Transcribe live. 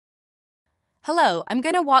Hello, I'm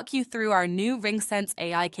going to walk you through our new RingSense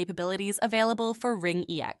AI capabilities available for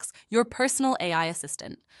RingEX, your personal AI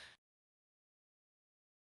assistant.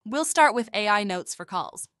 We'll start with AI notes for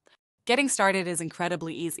calls. Getting started is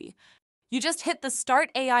incredibly easy. You just hit the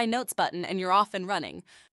Start AI Notes button and you're off and running.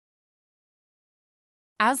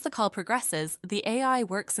 As the call progresses, the AI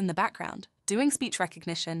works in the background, doing speech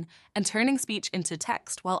recognition and turning speech into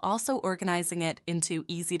text while also organizing it into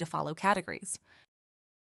easy-to-follow categories.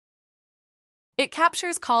 It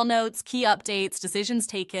captures call notes, key updates, decisions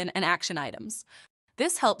taken, and action items.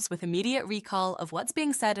 This helps with immediate recall of what's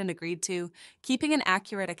being said and agreed to, keeping an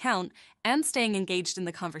accurate account, and staying engaged in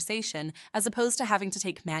the conversation as opposed to having to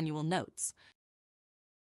take manual notes.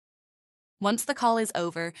 Once the call is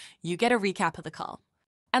over, you get a recap of the call.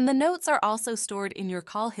 And the notes are also stored in your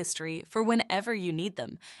call history for whenever you need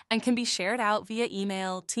them and can be shared out via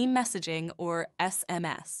email, team messaging, or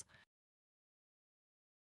SMS.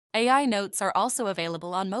 AI notes are also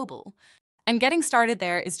available on mobile, and getting started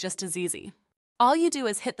there is just as easy. All you do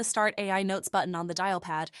is hit the Start AI Notes button on the dial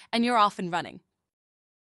pad, and you're off and running.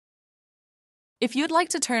 If you'd like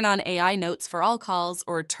to turn on AI notes for all calls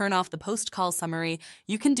or turn off the post-call summary,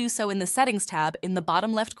 you can do so in the Settings tab in the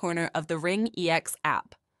bottom left corner of the RingEX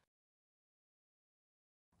app.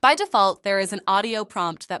 By default, there is an audio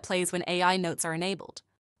prompt that plays when AI notes are enabled.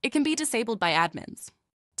 It can be disabled by admins.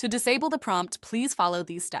 To disable the prompt, please follow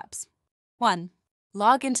these steps. 1.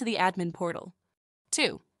 Log into the admin portal.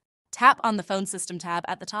 2. Tap on the phone system tab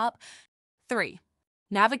at the top. 3.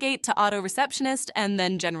 Navigate to Auto Receptionist and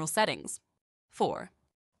then General Settings. 4.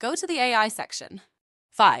 Go to the AI section.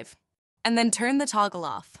 5. And then turn the toggle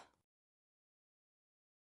off.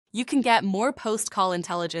 You can get more post-call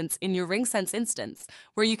intelligence in your RingSense instance,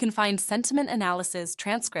 where you can find sentiment analysis,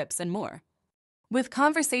 transcripts, and more. With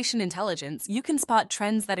Conversation Intelligence, you can spot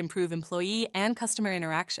trends that improve employee and customer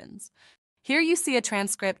interactions. Here you see a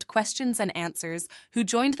transcript, questions and answers, who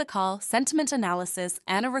joined the call, sentiment analysis,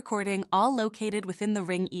 and a recording all located within the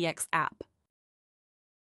RingEX app.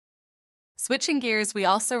 Switching gears, we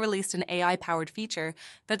also released an AI-powered feature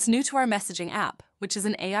that's new to our messaging app, which is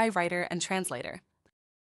an AI writer and translator.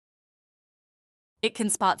 It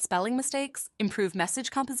can spot spelling mistakes, improve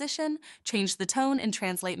message composition, change the tone, and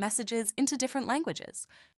translate messages into different languages.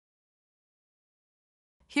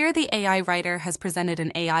 Here, the AI writer has presented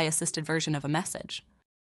an AI-assisted version of a message.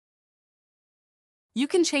 You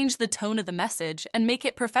can change the tone of the message and make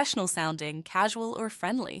it professional-sounding, casual, or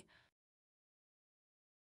friendly.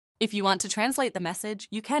 If you want to translate the message,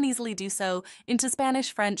 you can easily do so into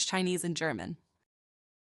Spanish, French, Chinese, and German.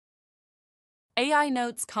 AI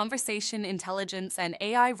Notes, Conversation Intelligence, and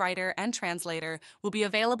AI Writer and Translator will be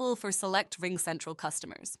available for select RingCentral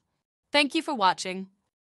customers. Thank you for watching.